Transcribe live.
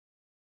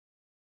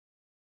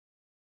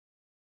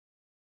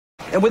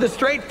And with a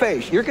straight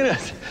face, you're going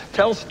to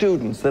tell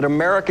students that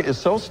America is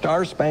so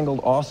star-spangled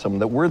awesome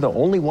that we're the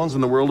only ones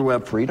in the world who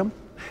have freedom?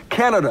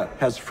 Canada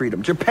has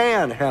freedom.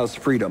 Japan has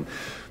freedom.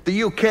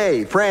 The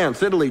UK,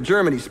 France, Italy,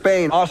 Germany,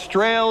 Spain,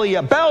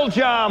 Australia,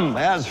 Belgium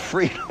has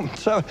freedom.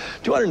 So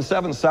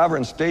 207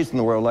 sovereign states in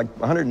the world, like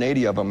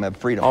 180 of them have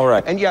freedom. All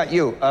right. And yeah,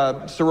 you,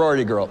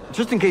 sorority girl,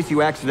 just in case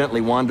you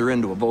accidentally wander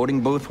into a voting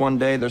booth one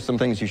day, there's some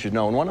things you should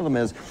know. And one of them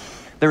is,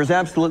 there is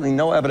absolutely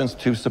no evidence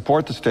to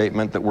support the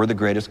statement that we're the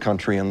greatest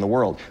country in the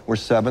world. We're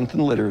 7th in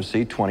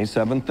literacy,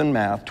 27th in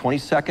math,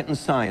 22nd in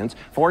science,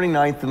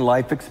 49th in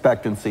life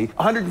expectancy,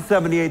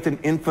 178th in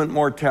infant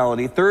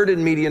mortality, 3rd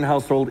in median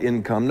household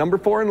income, number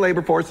 4 in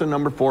labor force, and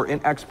number 4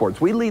 in exports.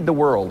 We lead the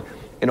world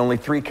in only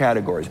 3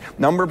 categories: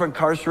 number of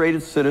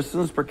incarcerated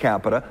citizens per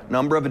capita,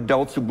 number of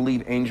adults who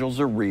believe angels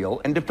are real,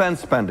 and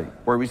defense spending,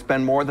 where we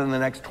spend more than the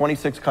next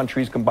 26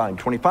 countries combined,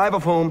 25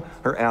 of whom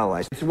are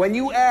allies. So when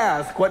you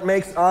ask what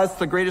makes us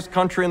the greatest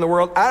country in the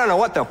world, I don't know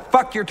what the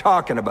fuck you're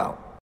talking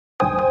about.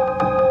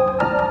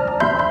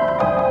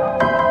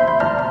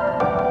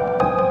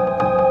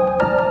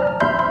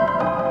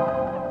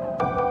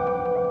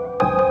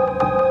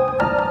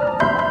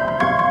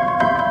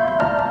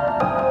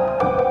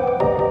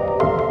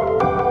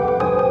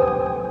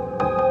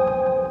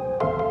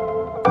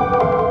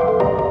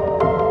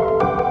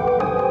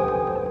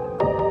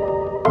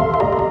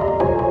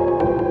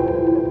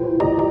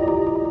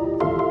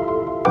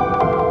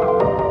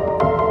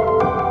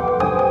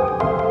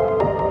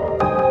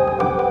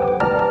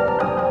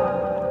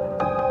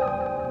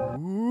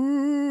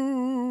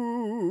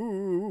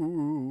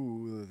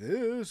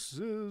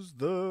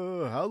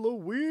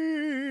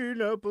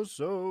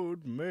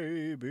 Episode,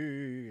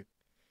 maybe.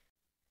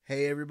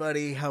 Hey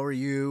everybody, how are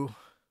you?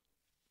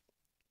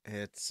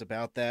 It's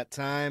about that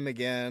time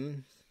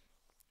again.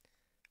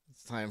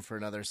 It's time for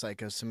another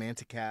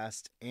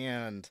Psychosemanticast,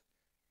 and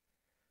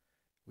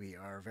we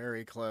are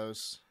very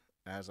close,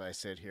 as I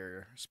sit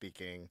here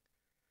speaking,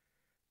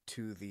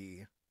 to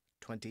the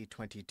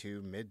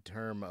 2022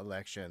 midterm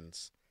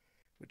elections,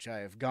 which I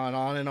have gone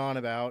on and on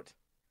about,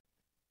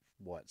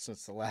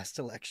 since the last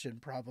election,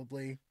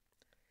 probably.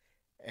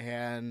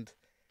 And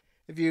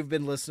if you've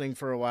been listening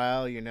for a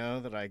while, you know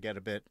that I get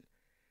a bit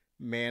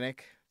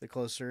manic the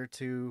closer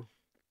to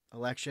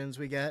elections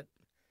we get.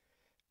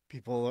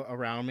 People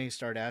around me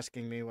start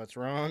asking me what's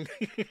wrong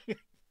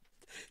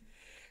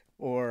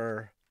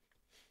or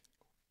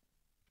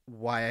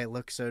why I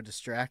look so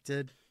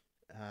distracted.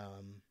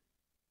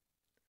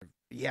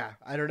 Yeah,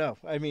 I don't know.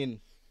 I mean,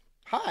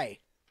 hi.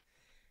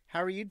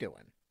 How are you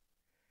doing?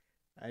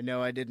 I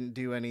know I didn't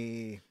do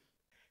any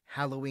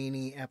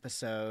Halloween-y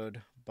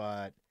episode,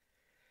 but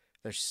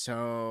there's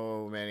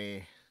so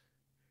many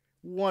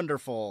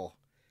wonderful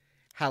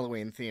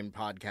Halloween-themed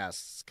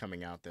podcasts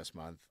coming out this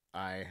month.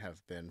 I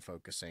have been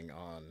focusing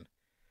on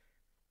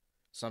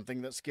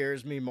something that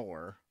scares me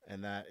more,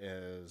 and that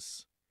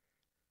is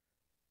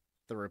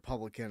the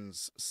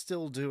Republicans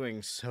still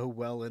doing so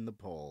well in the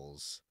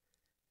polls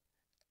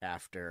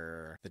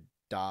after the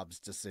Dobbs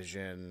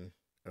decision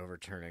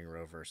overturning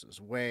Roe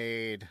versus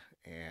Wade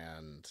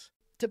and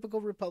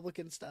typical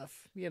Republican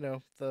stuff. You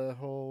know, the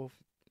whole...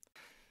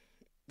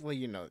 Well,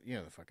 you know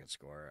the fucking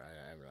score.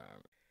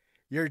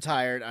 You're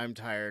tired. I'm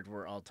tired.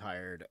 We're all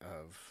tired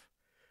of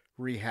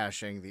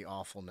rehashing the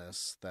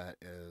awfulness that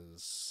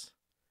is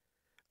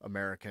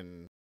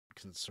American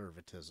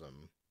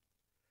conservatism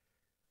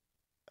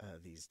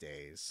these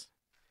days.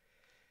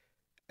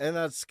 And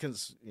that's,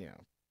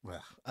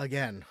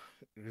 again,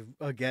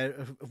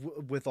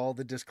 with all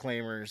the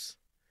disclaimers,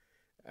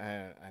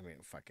 I mean,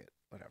 fuck it,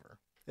 whatever.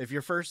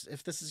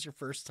 If this is your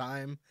first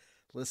time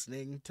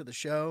listening to the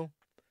show,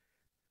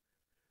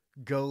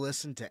 go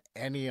listen to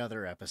any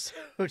other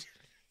episode.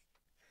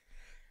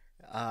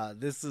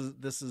 This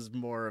is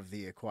more of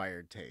the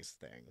acquired taste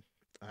thing.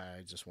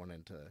 I just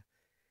wanted to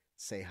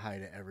say hi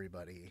to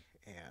everybody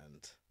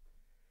and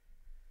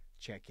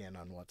check in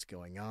on what's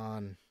going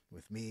on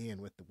with me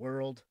and with the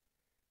world,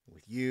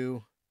 with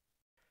you.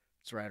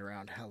 It's right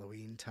around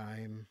Halloween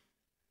time.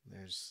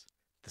 There's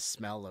the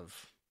smell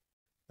of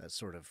that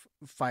sort of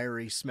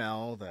fiery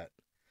smell that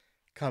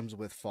comes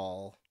with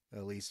fall,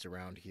 at least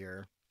around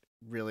here.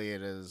 Really,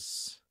 it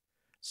is.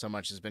 So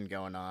much has been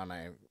going on.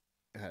 I,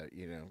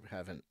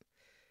 haven't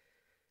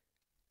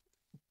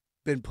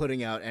been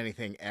putting out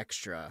anything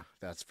extra.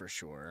 That's for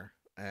sure.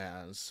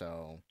 And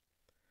so,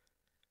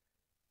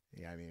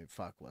 yeah, I mean,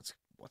 fuck. What's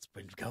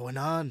been going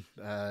on?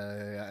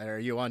 Are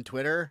you on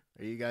Twitter?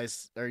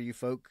 Are you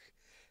folk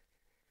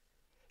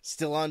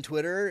still on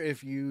Twitter?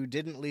 If you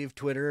didn't leave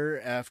Twitter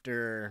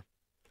after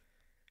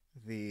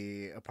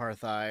the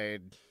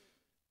apartheid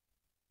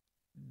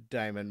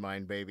Diamond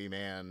Mine Baby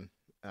Man,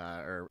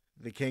 or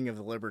the king of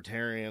the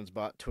libertarians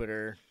bought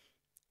Twitter,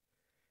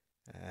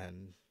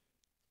 and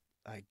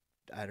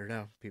I don't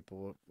know,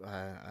 people,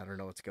 I don't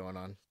know what's going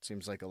on.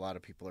 Seems like a lot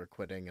of people are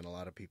quitting and a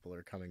lot of people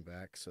are coming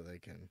back so they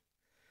can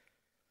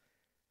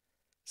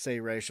say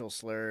racial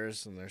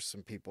slurs, and there's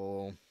some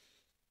people,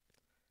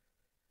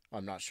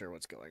 I'm not sure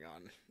what's going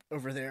on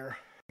over there.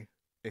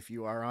 If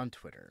you are on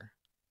Twitter,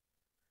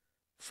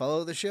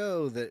 follow the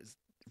show that,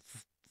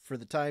 for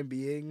the time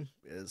being,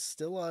 is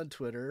still on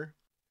Twitter.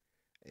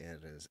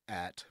 It is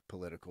at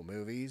Political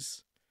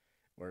Movies.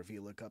 Or if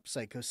you look up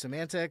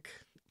Psychosemantic,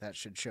 that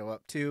should show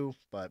up too.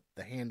 But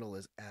the handle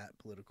is at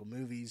Political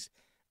Movies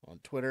on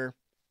Twitter,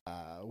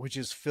 which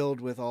is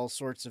filled with all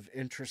sorts of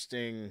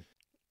interesting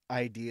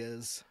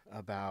ideas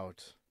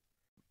about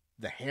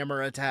the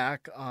hammer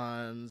attack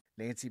on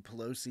Nancy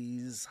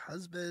Pelosi's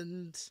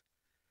husband,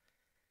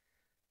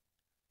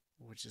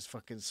 which is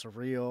fucking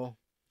surreal.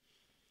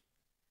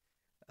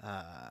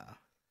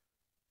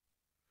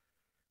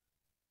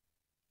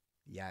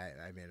 Yeah,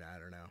 I mean, I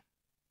don't know.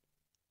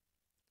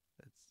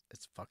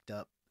 It's fucked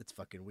up. It's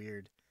fucking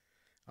weird.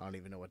 I don't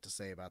even know what to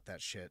say about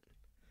that shit.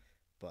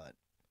 But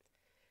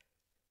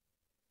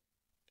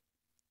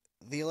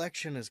the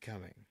election is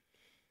coming.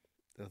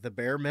 The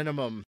bare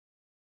minimum,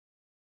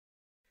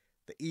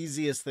 the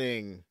easiest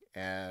thing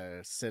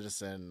as a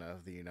citizen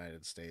of the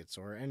United States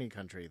or any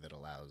country that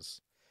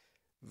allows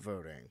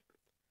voting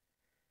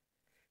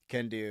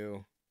can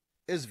do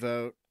is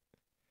vote.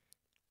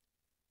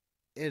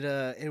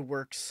 It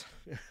works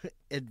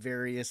at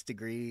various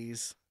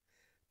degrees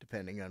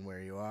depending on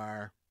where you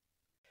are.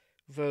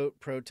 Vote,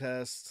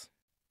 protest,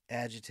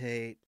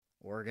 agitate,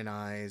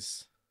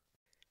 organize.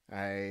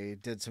 I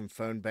did some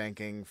phone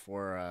banking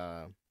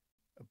for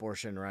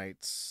abortion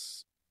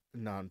rights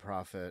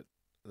nonprofit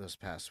this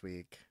past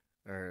week,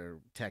 or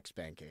text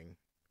banking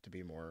to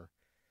be more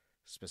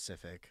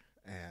specific,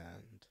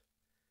 and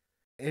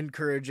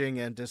encouraging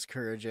and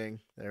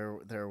discouraging.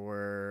 There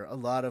were a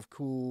lot of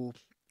cool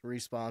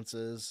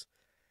responses,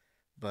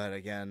 but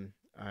again,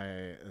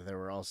 there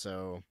were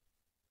also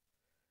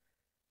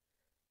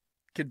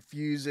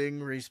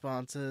confusing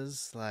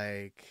responses,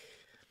 like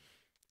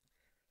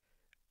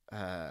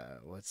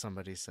what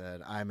somebody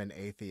said, "I'm an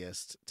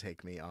atheist,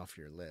 take me off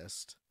your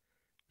list,"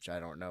 which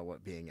I don't know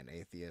what being an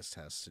atheist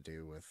has to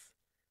do with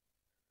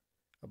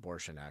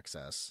abortion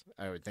access.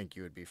 I would think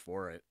you would be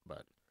for it,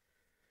 but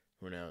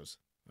who knows?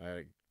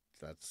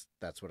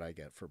 That's what I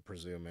get for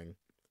presuming.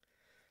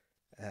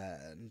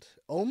 And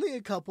only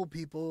a couple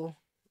people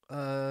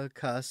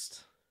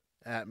cussed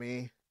at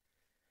me,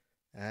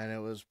 and it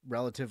was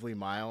relatively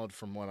mild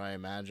from what I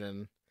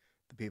imagine.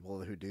 The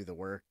people who do the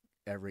work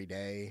every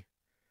day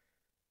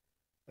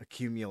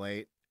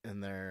accumulate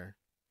in their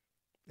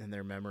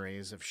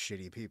memories of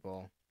shitty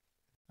people.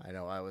 I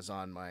know I was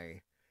on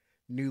my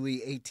newly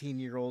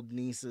 18-year-old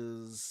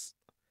niece's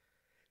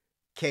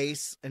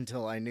case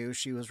until I knew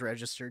she was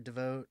registered to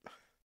vote.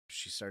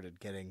 She started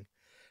getting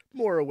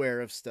more aware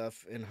of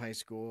stuff in high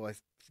school. I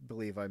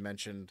believe I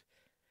mentioned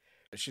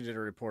she did a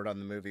report on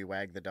the movie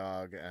Wag the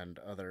Dog and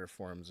other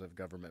forms of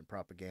government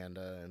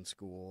propaganda in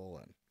school,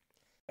 and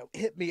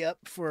hit me up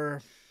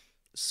for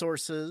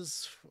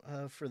sources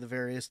for the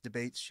various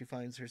debates she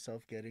finds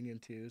herself getting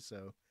into.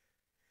 So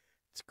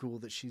it's cool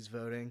that she's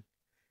voting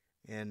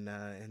in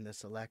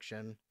this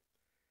election.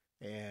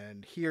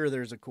 And here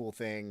there's a cool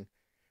thing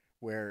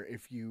where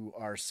if you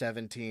are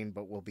 17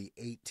 but will be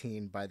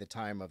 18 by the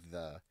time of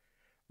the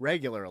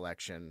regular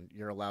election,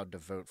 you're allowed to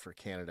vote for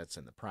candidates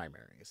in the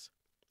primaries.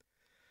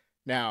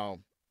 Now,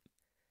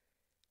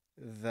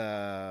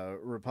 the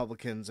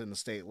Republicans in the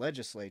state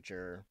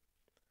legislature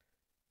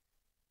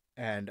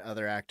and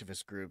other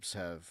activist groups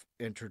have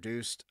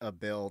introduced a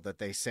bill that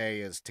they say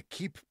is to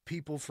keep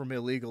people from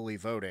illegally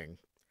voting.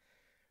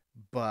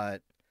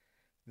 But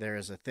there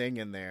is a thing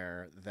in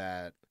there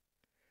that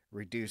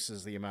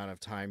reduces the amount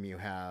of time you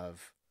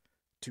have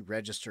to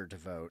register to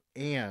vote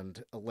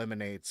and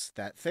eliminates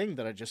that thing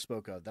that I just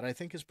spoke of that I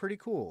think is pretty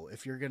cool.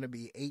 If you're going to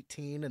be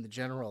 18 in the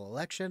general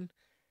election,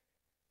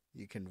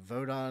 you can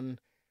vote on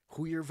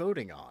who you're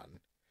voting on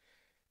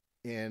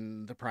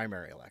in the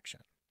primary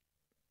election.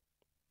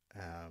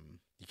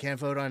 You can't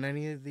vote on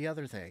any of the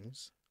other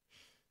things,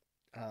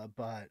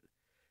 but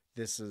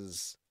this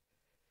is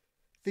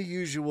the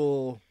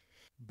usual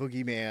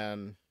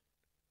boogeyman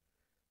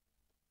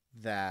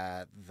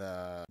that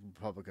the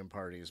Republican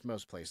parties,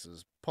 most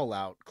places, pull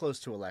out close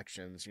to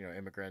elections. You know,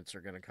 immigrants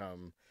are going to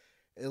come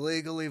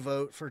illegally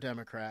vote for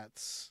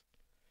Democrats,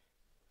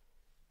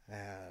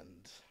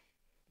 and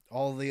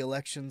all the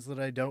elections that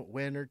I don't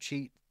win or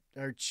cheat,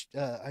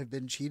 I've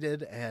been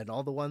cheated, and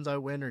all the ones I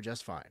win are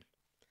just fine,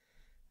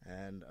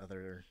 and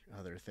other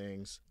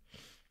things.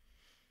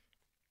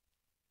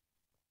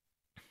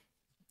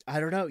 I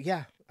don't know.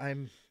 Yeah,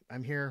 I'm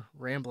here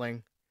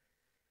rambling,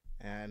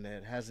 and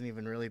it hasn't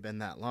even really been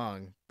that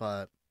long,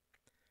 but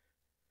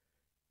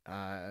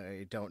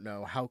I don't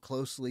know how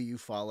closely you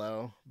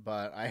follow,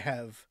 but I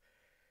have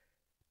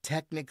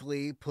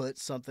technically put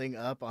something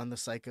up on the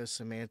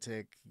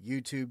Psychosemantic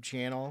YouTube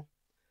channel.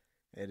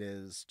 It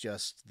is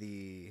just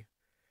the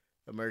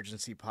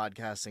emergency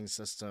podcasting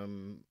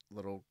system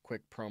little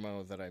quick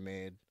promo that I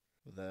made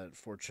that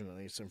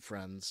fortunately some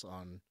friends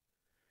on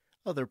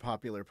other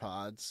popular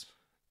pods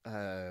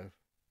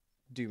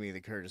do me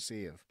the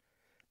courtesy of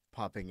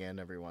popping in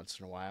every once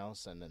in a while,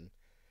 sending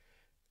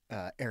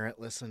errant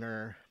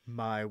listener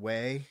my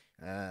way,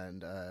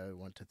 and I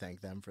want to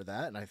thank them for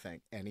that, and I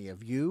thank any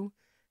of you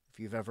if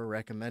you've ever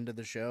recommended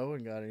the show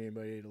and got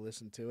anybody to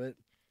listen to it.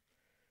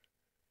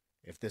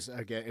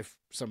 If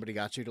somebody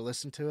got you to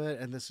listen to it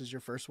and this is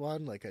your first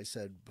one, like I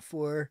said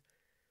before,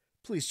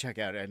 please check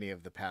out any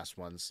of the past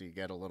ones so you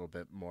get a little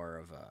bit more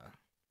of a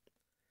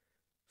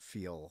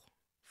feel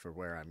for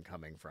where I'm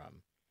coming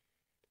from.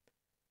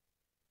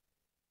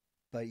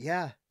 But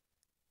yeah,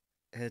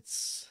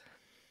 it's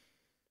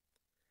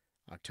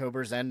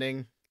October's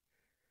ending.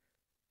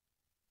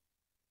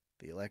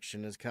 The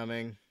election is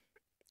coming.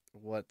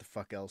 What the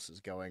fuck else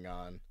is going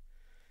on?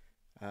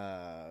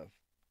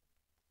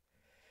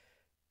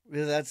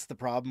 That's the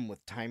problem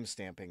with time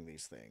stamping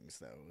these things,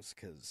 though, is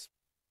because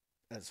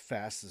as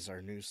fast as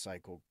our news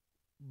cycle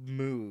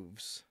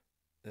moves,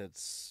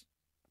 it's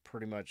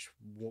pretty much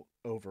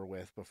over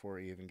with before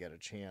you even get a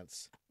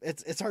chance.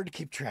 It's hard to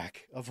keep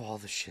track of all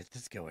the shit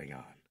that's going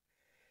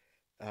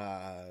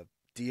on.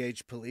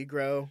 D.H.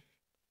 Peligro,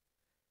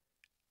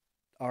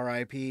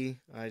 R.I.P.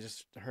 I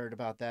just heard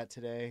about that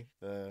today.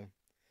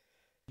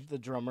 The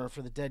drummer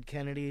for the Dead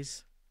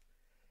Kennedys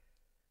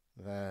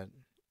that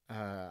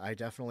I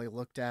definitely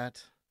looked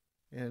at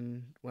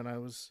when I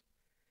was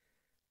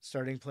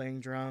starting playing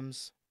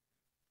drums.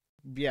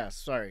 Yeah,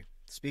 sorry.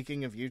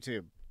 Speaking of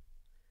YouTube,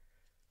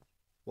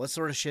 what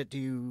sort of shit do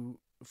you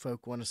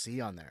folk want to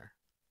see on there?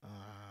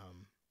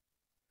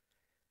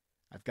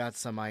 I've got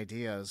some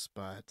ideas,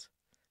 but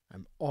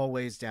I'm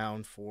always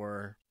down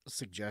for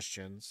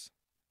suggestions.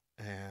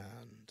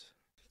 And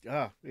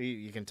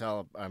you can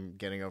tell I'm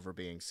getting over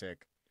being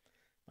sick.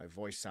 My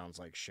voice sounds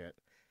like shit.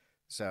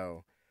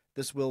 So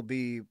this will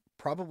be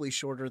probably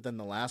shorter than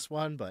the last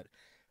one, but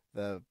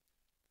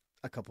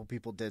a couple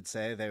people did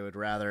say they would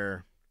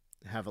rather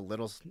have a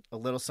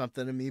little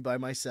something of me by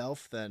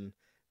myself than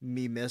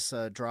me miss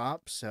a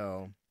drop.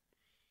 So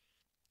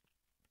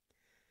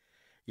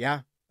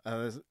yeah,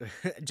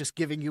 just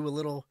giving you a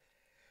little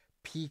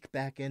peek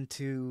back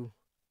into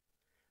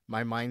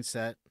my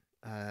mindset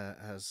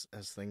as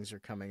things are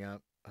coming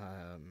up.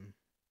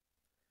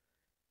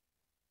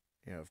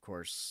 Of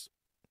course,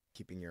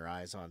 keeping your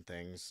eyes on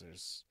things.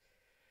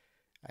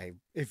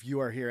 If you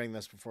are hearing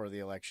this before the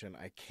election,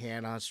 I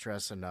cannot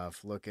stress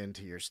enough, look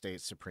into your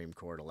state Supreme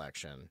Court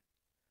election.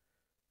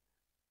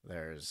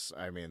 There's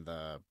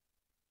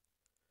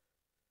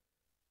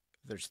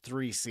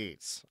 3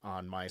 seats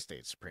on my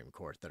state Supreme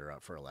Court that are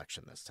up for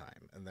election this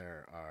time. And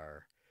there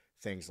are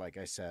things, like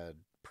I said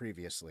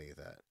previously,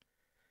 that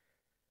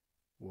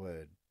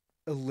would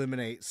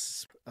eliminate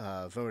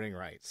voting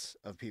rights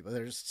of people.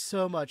 There's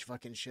so much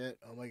fucking shit.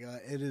 Oh my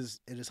God. It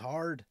is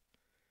hard.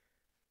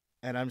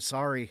 And I'm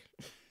sorry.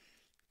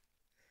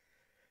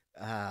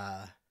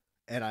 And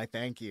I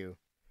thank you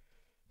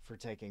for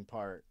taking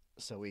part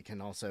so we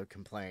can also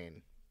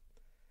complain.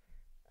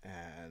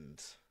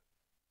 And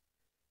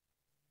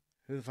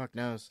who the fuck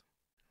knows?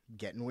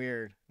 Getting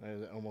weird.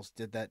 I almost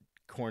did that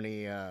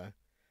corny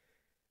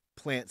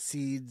plant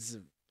seeds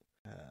of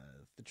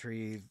the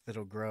tree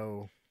that'll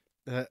grow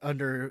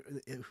under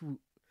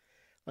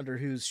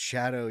whose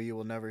shadow you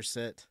will never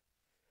sit.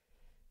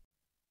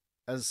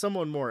 As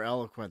someone more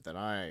eloquent than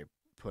I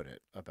put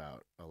it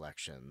about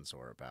elections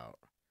or about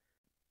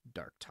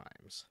dark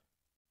times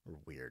or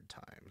weird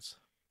times.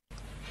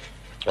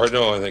 Right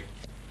now, I think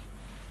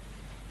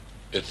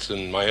it's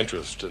in my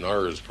interest, in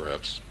ours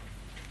perhaps,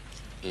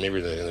 maybe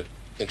in the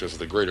interest of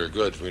the greater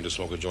good, for me to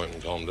smoke a joint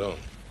and calm down.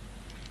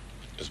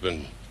 It's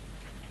been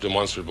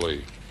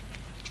demonstrably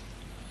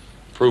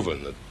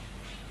proven that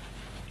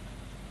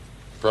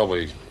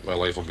probably my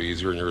life will be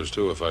easier and yours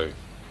too if I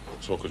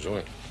smoke a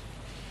joint.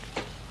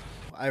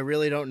 I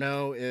really don't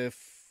know if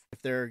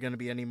there are going to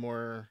be any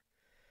more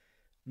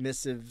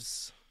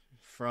missives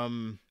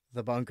from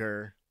the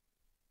bunker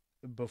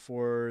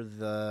before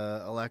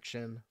the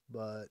election,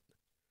 but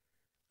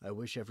I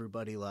wish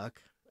everybody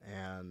luck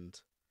and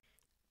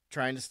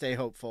trying to stay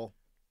hopeful.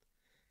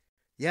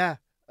 Yeah,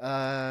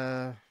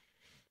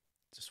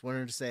 just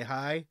wanted to say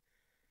hi,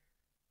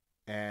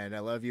 and I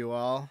love you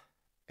all,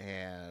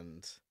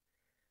 and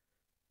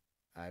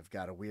I've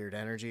got a weird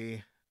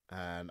energy,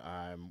 and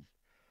I'm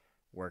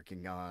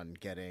working on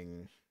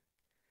getting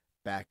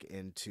back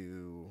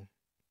into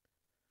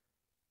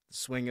the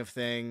swing of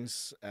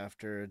things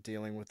after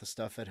dealing with the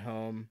stuff at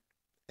home.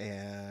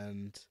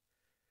 And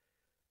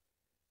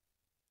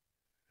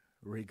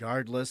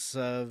regardless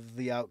of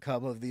the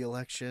outcome of the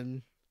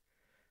election,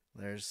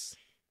 there's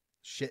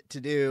shit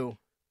to do.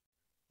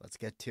 Let's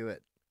get to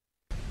it.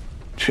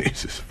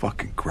 Jesus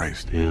fucking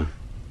Christ. Yeah.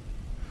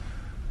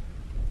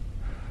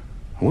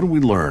 What did we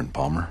learn,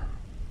 Palmer?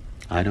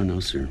 I don't know,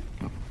 sir.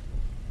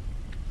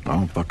 I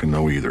don't fucking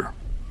know either.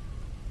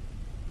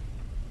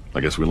 I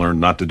guess we learned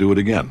not to do it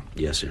again.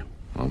 Yes, sir.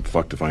 I'm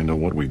fucked if I know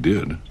what we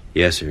did.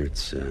 Yes, sir.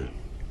 It's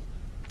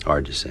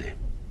hard to say.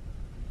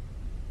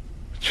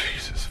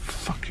 Jesus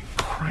fucking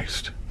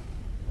Christ.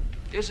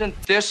 Isn't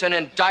this an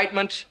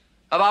indictment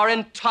of our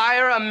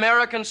entire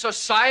American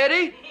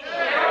society?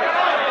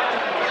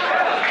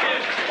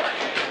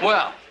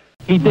 Well,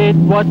 he did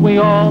what we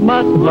all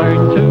must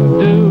learn to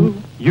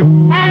do. You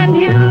and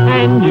you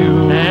and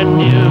you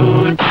and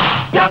you.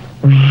 Yup.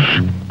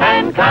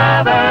 and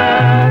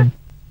cover.